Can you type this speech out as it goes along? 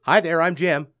Hi there, I'm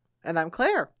Jim. And I'm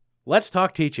Claire. Let's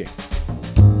talk teaching.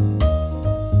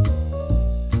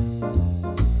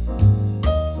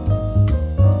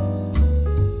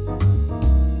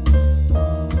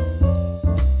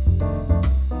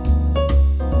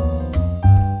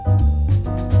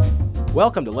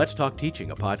 Welcome to Let's Talk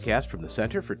Teaching, a podcast from the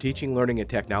Center for Teaching, Learning, and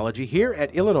Technology here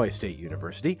at Illinois State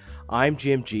University. I'm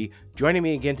Jim G. Joining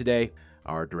me again today,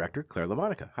 our director, Claire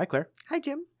LaMonica. Hi, Claire. Hi,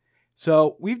 Jim.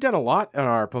 So we've done a lot on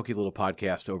our Pokey Little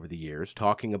podcast over the years,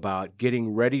 talking about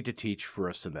getting ready to teach for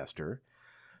a semester.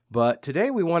 But today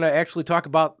we want to actually talk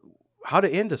about how to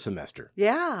end a semester.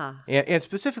 Yeah. And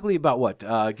specifically about what?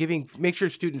 Make sure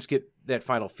students get that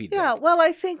final feedback. Yeah, well,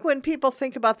 I think when people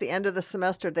think about the end of the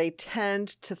semester, they tend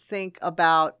to think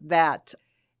about that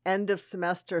end of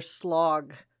semester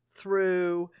slog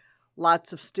through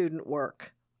lots of student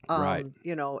work. Right.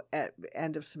 At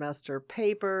end of semester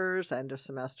papers, end of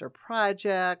semester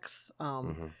projects,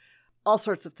 all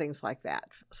sorts of things like that.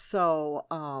 So,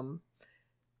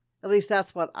 at least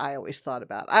that's what I always thought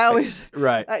about. I always,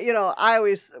 right. I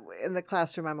always, in the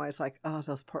classroom, I'm always like, oh,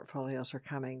 those portfolios are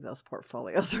coming. Those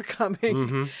portfolios are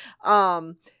coming.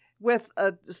 With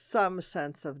some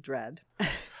sense of dread.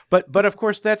 But of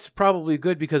course, that's probably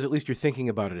good because at least you're thinking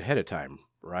about it ahead of time,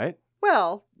 right?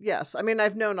 Well, yes. I mean,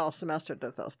 I've known all semester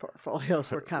that those portfolios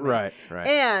were coming. Right.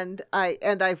 And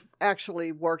I've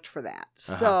actually worked for that.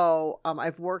 So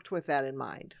I've worked with that in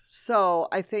mind. So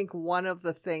I think one of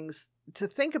the things to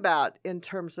think about in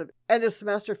terms of end of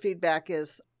semester feedback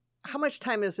is how much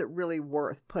time is it really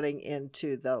worth putting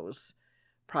into those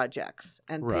projects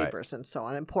and papers and so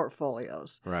on and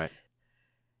portfolios. Right.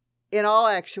 In all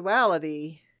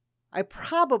actuality, I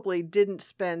probably didn't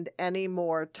spend any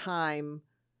more time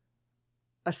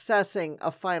assessing a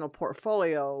final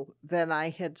portfolio than I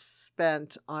had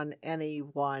spent on any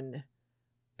one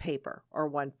paper or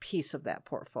one piece of that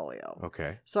portfolio.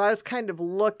 Okay. So I was kind of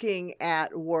looking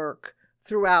at work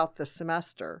throughout the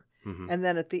semester. And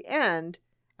then at the end,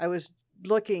 I was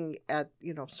looking at,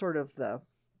 sort of the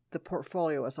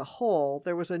portfolio as a whole.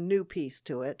 There was a new piece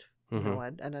to it,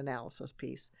 an analysis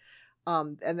piece.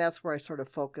 And that's where I sort of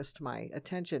focused my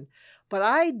attention. But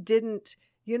I didn't,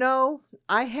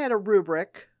 I had a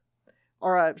rubric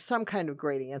or some kind of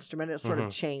grading instrument. It sort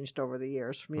of changed over the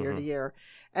years from year to year.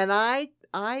 And I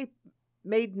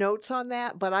made notes on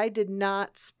that, but I did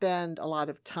not spend a lot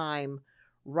of time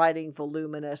writing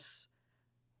voluminous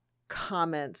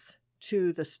comments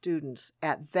to the students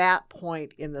at that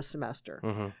point in the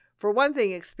semester. For one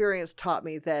thing, experience taught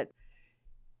me that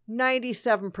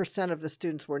 97% of the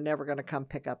students were never going to come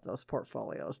pick up those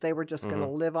portfolios. They were just going to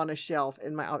live on a shelf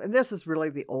in my own. And this is really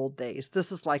the old days.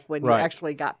 This is like when you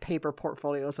actually got paper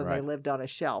portfolios and they lived on a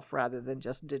shelf rather than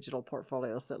just digital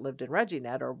portfolios that lived in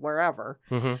ReggieNet or wherever.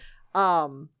 They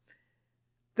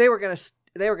were going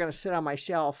to sit on my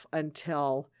shelf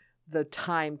until the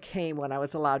time came when I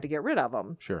was allowed to get rid of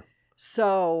them. Sure.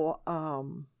 So,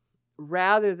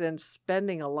 rather than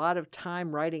spending a lot of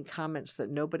time writing comments that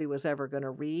nobody was ever going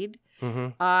to read,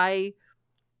 I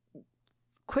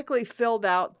quickly filled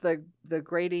out the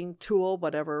grading tool,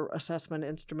 whatever assessment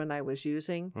instrument I was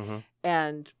using,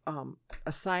 and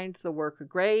assigned the work a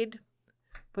grade,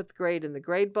 put the grade in the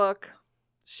grade book,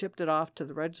 shipped it off to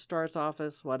the registrar's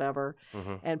office, whatever,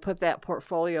 and put that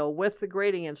portfolio with the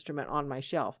grading instrument on my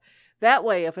shelf. That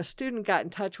way, if a student got in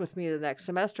touch with me the next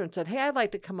semester and said, "Hey, I'd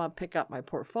like to come up pick up my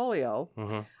portfolio,"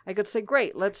 I could say,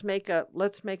 "Great, let's make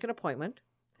an appointment."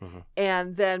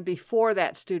 And then before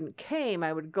that student came,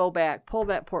 I would go back, pull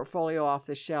that portfolio off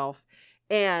the shelf,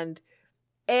 and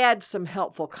add some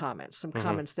helpful comments, some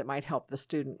comments that might help the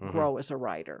student grow as a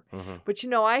writer. But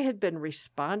I had been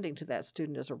responding to that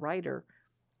student as a writer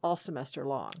all semester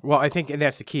long. Well, I think, and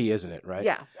that's the key, isn't it? Right?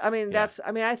 Yeah. I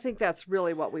think that's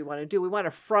really what we want to do. We want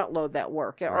to front load that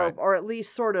work or at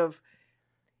least sort of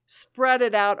spread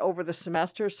it out over the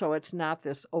semester so it's not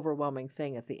this overwhelming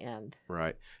thing at the end.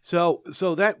 Right. So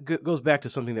that goes back to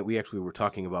something that we actually were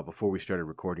talking about before we started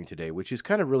recording today, which is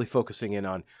kind of really focusing in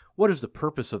on what is the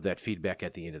purpose of that feedback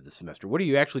at the end of the semester? What are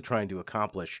you actually trying to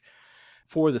accomplish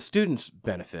for the students'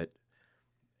 benefit?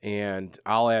 And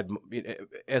I'll add,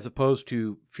 as opposed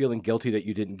to feeling guilty that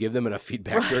you didn't give them enough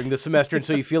feedback during the semester, and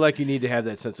so you feel like you need to have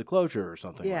that sense of closure or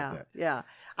something like that. Yeah.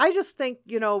 I just think,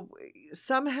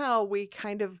 somehow we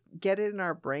kind of get it in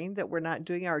our brain that we're not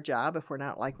doing our job if we're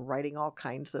not like writing all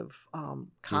kinds of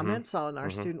comments on our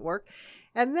student work.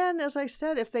 And then, as I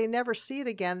said, if they never see it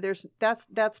again,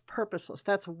 that's purposeless.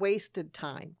 That's wasted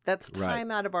time. That's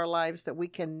time out of our lives that we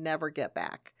can never get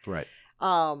back. Right.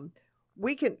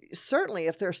 we can certainly,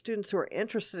 if there are students who are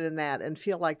interested in that and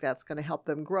feel like that's going to help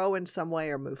them grow in some way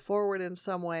or move forward in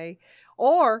some way,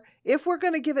 or if we're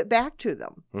going to give it back to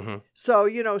them. Mm-hmm.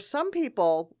 So, some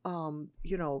people,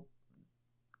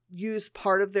 use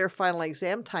part of their final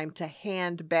exam time to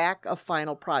hand back a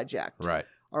final project, Right.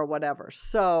 or whatever.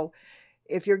 So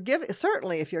if you're giving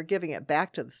it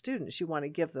back to the students, you want to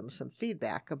give them some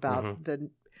feedback about Mm-hmm.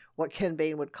 what Ken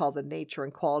Bain would call the nature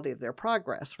and quality of their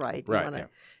progress, right? Right.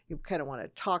 You kind of want to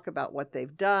talk about what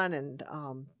they've done and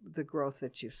the growth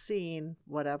that you've seen,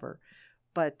 whatever.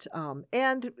 But,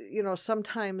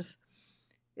 sometimes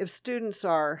if students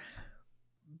are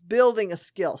building a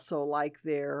skill, so like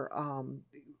their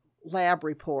lab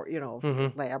reports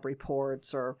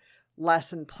or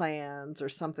lesson plans or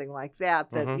something like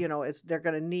that, they're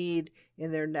going to need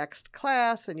in their next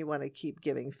class, and you want to keep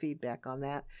giving feedback on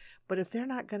that. But if they're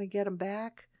not going to get them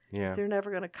back, they're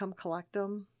never going to come collect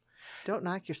them. Don't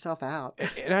knock yourself out.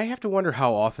 And I have to wonder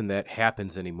how often that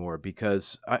happens anymore,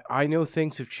 because I know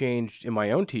things have changed in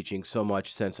my own teaching so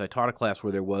much since I taught a class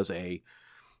where there was a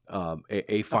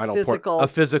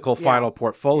physical final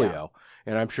portfolio,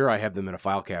 and I'm sure I have them in a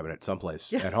file cabinet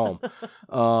someplace at home.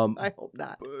 I hope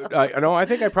not. I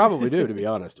think I probably do, to be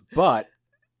honest. But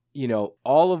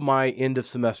all of my end of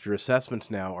semester assessments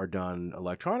now are done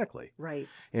electronically. Right.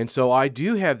 And so I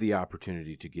do have the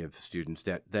opportunity to give students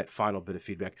that final bit of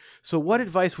feedback. So what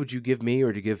advice would you give me,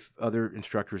 or to give other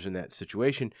instructors in that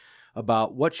situation,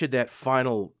 about what should that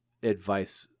final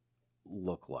advice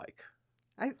look like?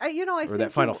 I think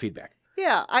that final feedback.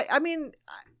 Yeah.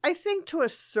 I think to a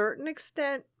certain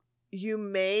extent, you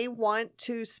may want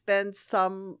to spend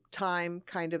some time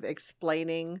kind of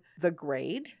explaining the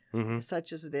grade,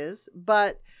 such as it is,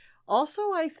 but also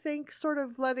I think sort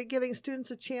of giving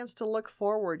students a chance to look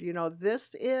forward.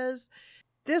 This is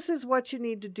what you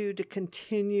need to do to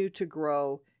continue to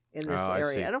grow in this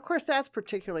area. And of course, that's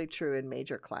particularly true in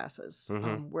major classes,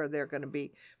 where they're going to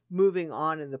be moving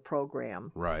on in the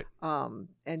program. Right.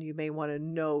 And you may want to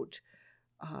note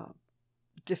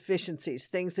deficiencies,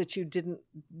 things that you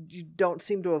don't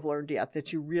seem to have learned yet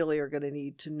that you really are going to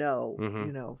need to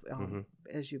know,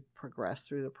 as you progress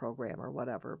through the program or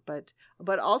whatever. But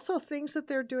also things that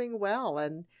they're doing well,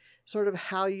 and sort of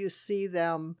how you see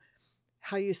their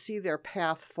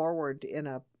path forward in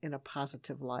a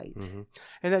positive light.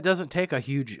 And that doesn't take a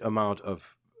huge amount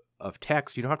of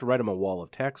text. You don't have to write them a wall of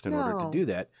text in order to do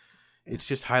that. It's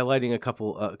just highlighting a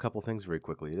couple things very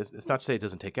quickly. It's not to say it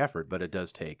doesn't take effort, but it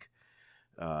does take.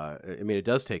 It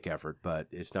does take effort, but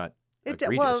it's not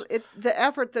egregious. The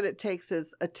effort that it takes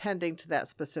is attending to that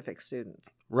specific student.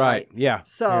 Right. Yeah.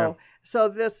 So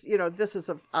this, this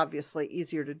is obviously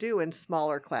easier to do in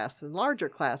smaller classes and larger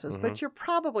classes, but you're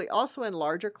probably also in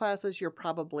larger classes, you're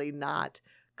probably not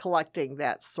collecting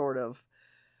that sort of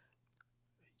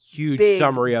huge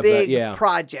summary of that. Yeah.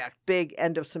 Project, big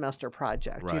end of semester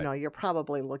project. Right. You're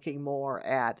probably looking more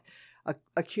at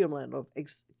a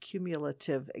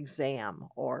cumulative exam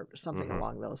or something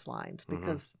along those lines,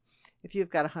 because if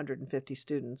you've got 150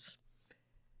 students,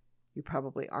 you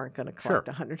probably aren't going to collect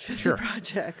 150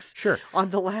 projects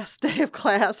on the last day of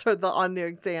class or on their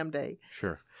exam day.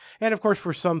 Sure. And of course,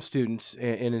 for some students,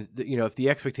 and if the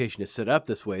expectation is set up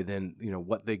this way, then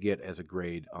what they get as a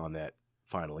grade on that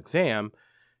final exam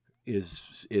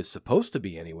is supposed to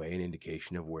be anyway an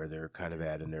indication of where they're kind of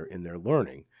at in their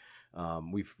learling.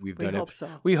 We hope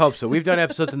so. We've done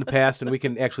episodes in the past, and we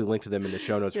can actually link to them in the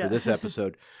show notes for this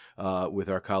episode with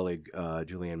our colleague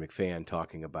Julianne McFan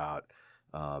talking about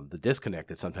the disconnect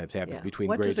that sometimes happens between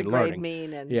grades and learning. What does a grade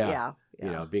mean? And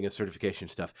being a certification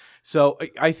stuff. So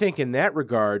I think in that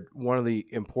regard, one of the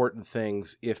important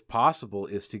things, if possible,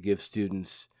 is to give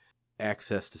students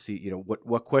access to see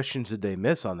what questions did they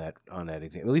miss on that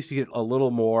exam. At least you get a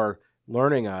little more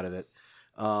learning out of it.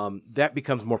 That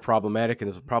becomes more problematic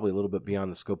and is probably a little bit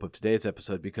beyond the scope of today's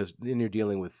episode, because then you're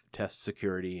dealing with test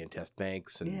security and test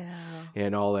banks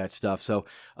and all that stuff. So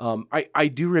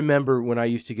I do remember when I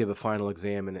used to give a final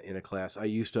exam in a class, I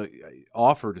used to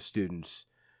offer to students,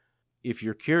 if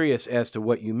you're curious as to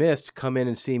what you missed, come in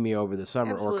and see me over the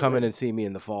summer. Absolutely. Or come in and see me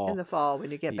in the fall. In the fall when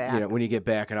you get back. When you get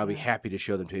back, and I'll be happy to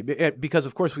show them to you. Because,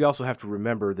 of course, we also have to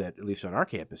remember that, at least on our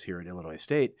campus here at Illinois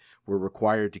State, we're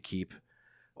required to keep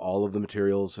all of the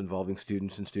materials involving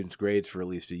students and students' grades for at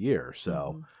least a year.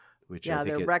 So, which I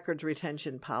think there are records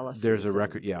retention policies. There's a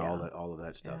record, all of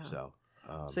that stuff. Yeah.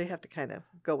 So you have to kind of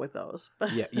go with those.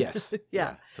 Yes.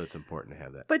 Yeah. So it's important to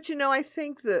have that. But I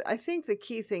think the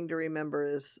key thing to remember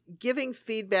is giving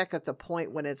feedback at the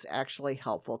point when it's actually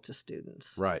helpful to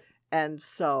students. Right. And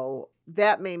so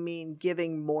that may mean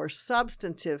giving more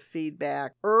substantive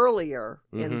feedback earlier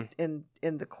in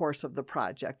the course of the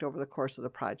project, over the course of the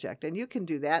project. And you can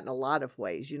do that in a lot of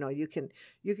ways. You know, you can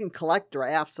collect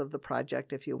drafts of the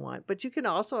project if you want, but you can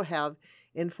also have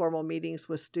informal meetings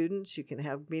with students. You can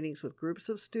have meetings with groups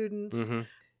of students.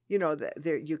 You know,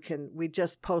 we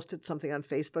just posted something on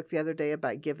Facebook the other day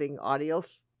about giving audio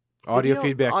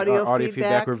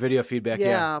feedback or video feedback.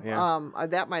 Yeah.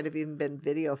 That might have even been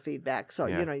video feedback. So,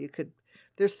 you know,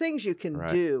 there's things you can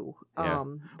do.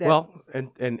 Well,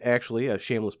 and actually a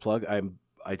shameless plug.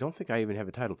 I don't think I even have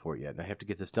a title for it yet, and I have to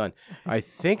get this done. I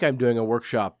think I'm doing a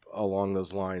workshop along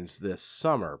those lines this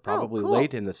summer, probably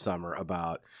late in the summer,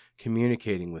 about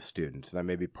communicating with students. And I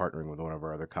may be partnering with one of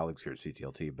our other colleagues here at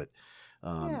CTLT, but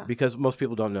because most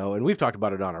people don't know, and we've talked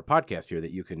about it on our podcast here,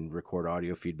 that you can record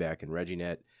audio feedback in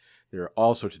ReggieNet. There are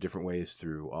all sorts of different ways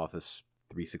through Office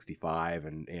 365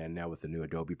 and now with the new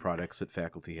Adobe products that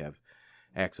faculty have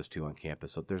access to on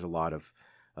campus. So there's a lot of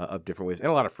different ways and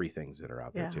a lot of free things that are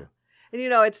out there too. And you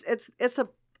know,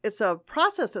 it's a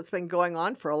process that's been going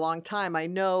on for a long time. I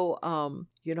know,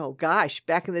 you know, gosh,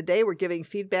 back in the day, we're giving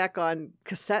feedback on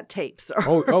cassette tapes.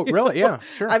 Oh, really? Yeah,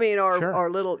 sure. I mean,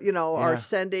 or little, you know, or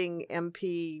sending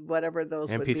MP, whatever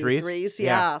those MP3s? would be.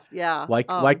 Yeah.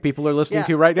 Like people are listening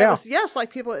to right now.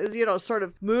 Like people, you know, sort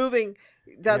of moving.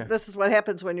 This is what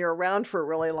happens when you're around for a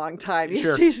really long time.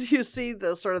 You see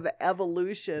the sort of the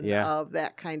evolution of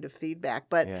that kind of feedback,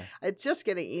 but it's just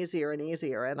getting easier and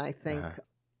easier. And I think,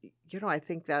 you know, I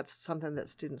think that's something that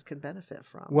students can benefit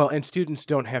from. Well, and students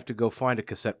don't have to go find a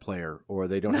cassette player, or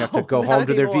they don't have to go home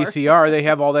to their VCR. They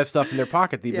have all that stuff in their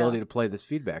pocket, the ability to play this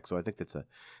feedback. So I think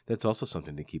that's also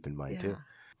something to keep in mind too.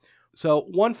 So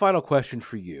one final question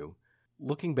for you.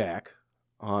 Looking back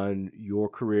on your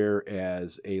career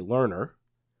as a learner,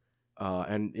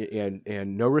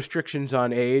 and no restrictions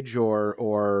on age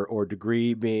or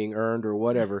degree being earned or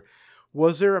whatever,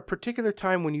 was there a particular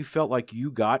time when you felt like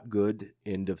you got good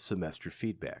end of semester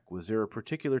feedback? Was there a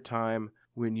particular time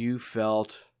when you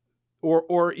felt,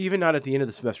 or even not at the end of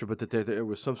the semester, but that there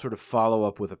was some sort of follow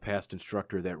up with a past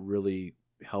instructor that really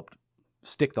helped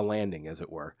stick the landing, as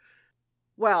it were?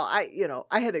 Well,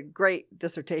 I had a great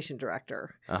dissertation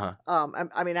director.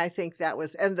 I mean, I think that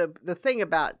was, and the thing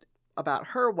about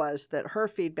her was that her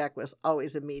feedback was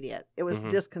always immediate. It was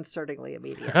disconcertingly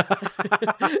immediate.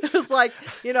 It was like,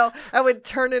 you know, I would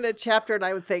turn in a chapter and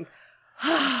I would think,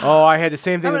 I had the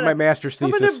same thing with my master's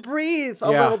thesis. I'm going to breathe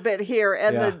a little bit here,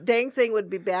 and the dang thing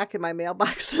would be back in my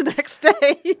mailbox the next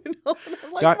day. You know, and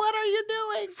I'm like, what are you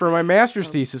doing? For my master's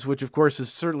thesis, which of course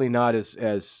is certainly not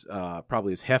as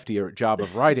probably as hefty a job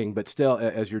of writing, but still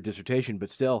as your dissertation, but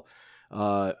still,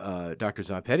 Dr.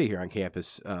 Zompetti here on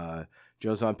campus.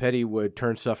 Joe Zompetti would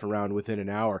turn stuff around within an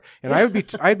hour, and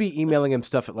I'd be emailing him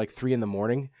stuff at like 3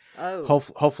 a.m.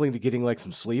 Hopefully to getting like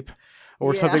some sleep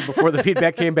or something before the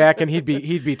feedback came back, and he'd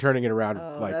be turning it around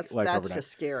that's overnight.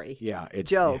 Just scary. Yeah,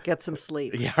 Joe, get some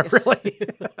sleep. Yeah, really.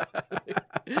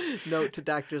 Note to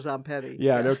Dr. Zompetti.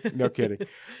 Yeah, no kidding.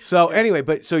 So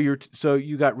anyway, so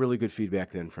you got really good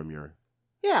feedback then from your.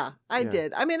 Yeah, I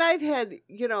did. I mean, I've had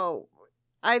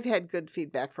good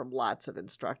feedback from lots of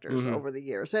instructors over the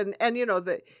years, and you know,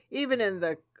 even in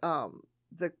the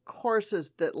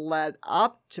courses that led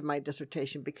up to my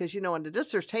dissertation, because you know, and the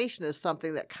dissertation is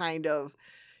something that kind of,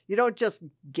 you don't just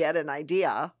get an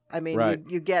idea. I mean,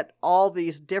 you get all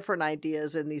these different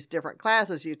ideas in these different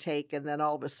classes you take, and then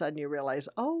all of a sudden you realize,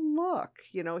 oh look,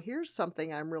 you know, here's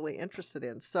something I'm really interested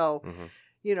in. So.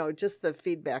 You know, just the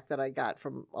feedback that I got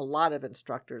from a lot of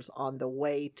instructors on the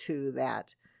way to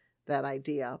that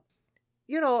idea.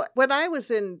 You know, when I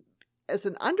was as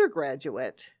an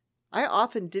undergraduate, I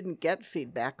often didn't get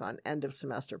feedback on end of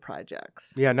semester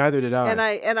projects. Yeah, neither did I.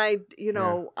 And I, you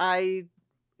know,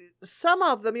 some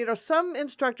of them, you know, some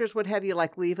instructors would have you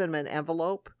like leave them an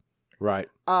envelope. Right.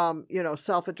 You know,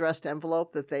 self-addressed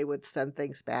envelope that they would send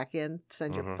things back in,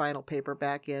 send your final paper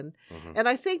back in. And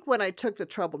I think when I took the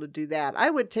trouble to do that,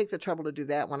 I would take the trouble to do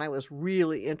that when I was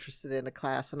really interested in a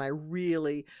class and I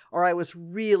was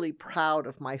really proud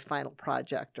of my final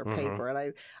project or paper.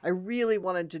 And I really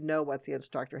wanted to know what the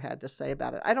instructor had to say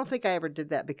about it. I don't think I ever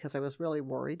did that because I was really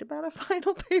worried about a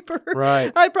final paper.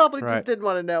 Right. I probably just didn't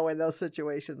want to know in those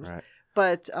situations. Right.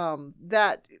 But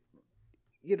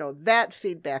that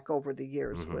feedback over the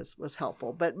years was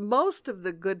helpful. But most of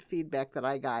the good feedback that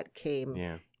I got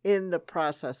came in the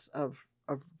process of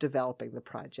developing the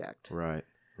project. Right.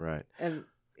 And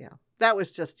that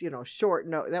was just, you know, short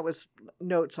note. That was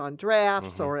notes on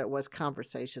drafts, or it was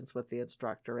conversations with the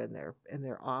instructor in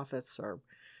their office or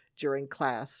during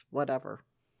class, whatever.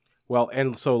 Well,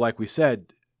 and so like we said,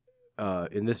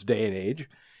 in this day and age,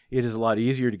 it is a lot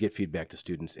easier to get feedback to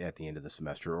students at the end of the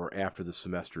semester or after the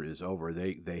semester is over.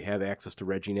 They have access to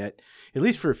ReggieNet at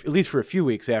least for a few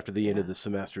weeks after the end of the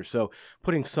semester. So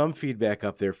putting some feedback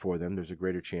up there for them, there's a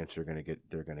greater chance they're going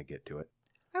to get to it.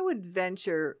 I would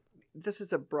venture, this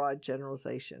is a broad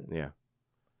generalization. Yeah.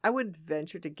 I would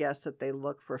venture to guess that they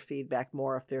look for feedback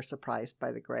more if they're surprised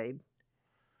by the grade.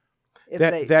 If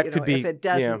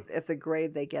if the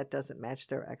grade they get doesn't match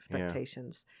their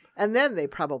expectations, and then they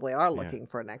probably are looking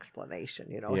for an explanation.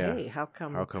 Hey, how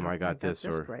come I got this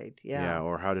or grade?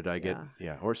 Or how did I get?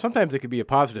 Or sometimes it could be a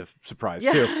positive surprise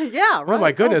too. Yeah, right. Oh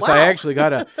my goodness, wow. I actually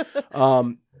got a.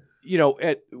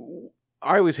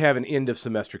 I always have an end of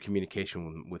semester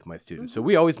communication with my students. So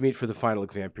we always meet for the final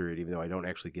exam period, even though I don't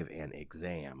actually give an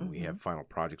exam. We have final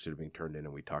projects that are being turned in,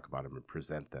 and we talk about them and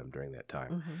present them during that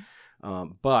time.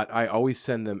 But I always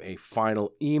send them a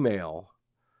final email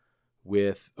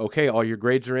with, okay, all your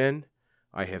grades are in.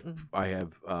 I have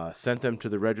sent them to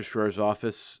the registrar's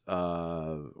office,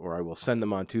 or I will send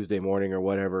them on Tuesday morning or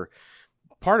whatever.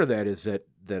 Part of that is that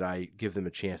I give them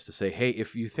a chance to say, hey,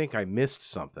 if you think I missed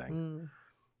something.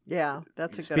 Yeah,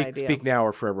 that's a good idea. Speak now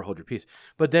or forever hold your peace.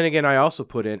 But then again, I also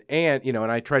put in, and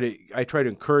I try to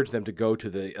encourage them to go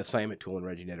to the assignment tool in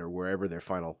ReggieNet or wherever their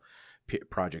final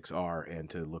projects are,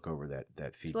 and to look over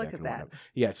that feedback. Look at that.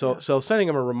 Yeah. So sending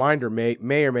them a reminder may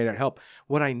or may not help.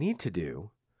 What I need to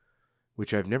do,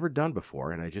 which I've never done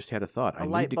before, and I just had a thought. A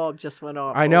light bulb just went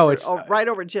off. I know it's right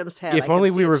over Jim's head. If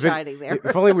only we were shining there.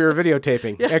 If only we were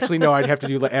videotaping. Actually, no, I'd have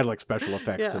to add like special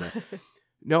effects to that.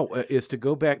 No, is to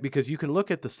go back, because you can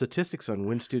look at the statistics on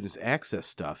when students access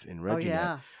stuff in ReggieNet. Oh,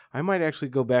 yeah. I might actually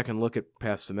go back and look at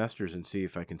past semesters and see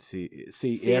if I can see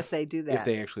if they do that. If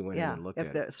they actually went in and looked at it.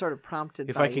 If they're sort of prompted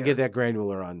if I can get that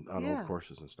granular on old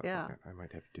courses and stuff like that. I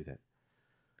might have to do that.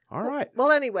 All right.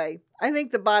 Well, anyway, I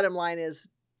think the bottom line is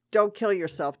don't kill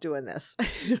yourself doing this.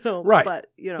 Right.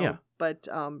 But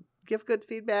give good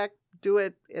feedback. Do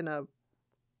it in a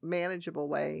manageable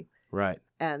way. Right.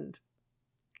 And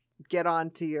get on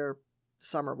to your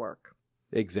summer work.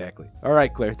 Exactly. All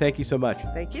right, Claire. Thank you so much.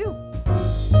 Thank you.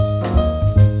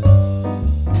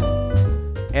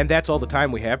 And that's all the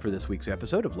time we have for this week's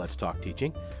episode of Let's Talk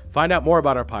Teaching. Find out more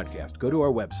about our podcast. Go to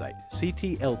our website,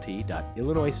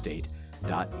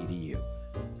 ctlt.illinoisstate.edu.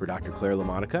 For Dr. Claire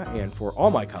LaMonica and for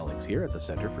all my colleagues here at the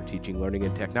Center for Teaching, Learning,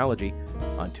 and Technology,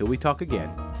 until we talk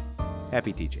again,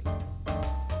 happy teaching.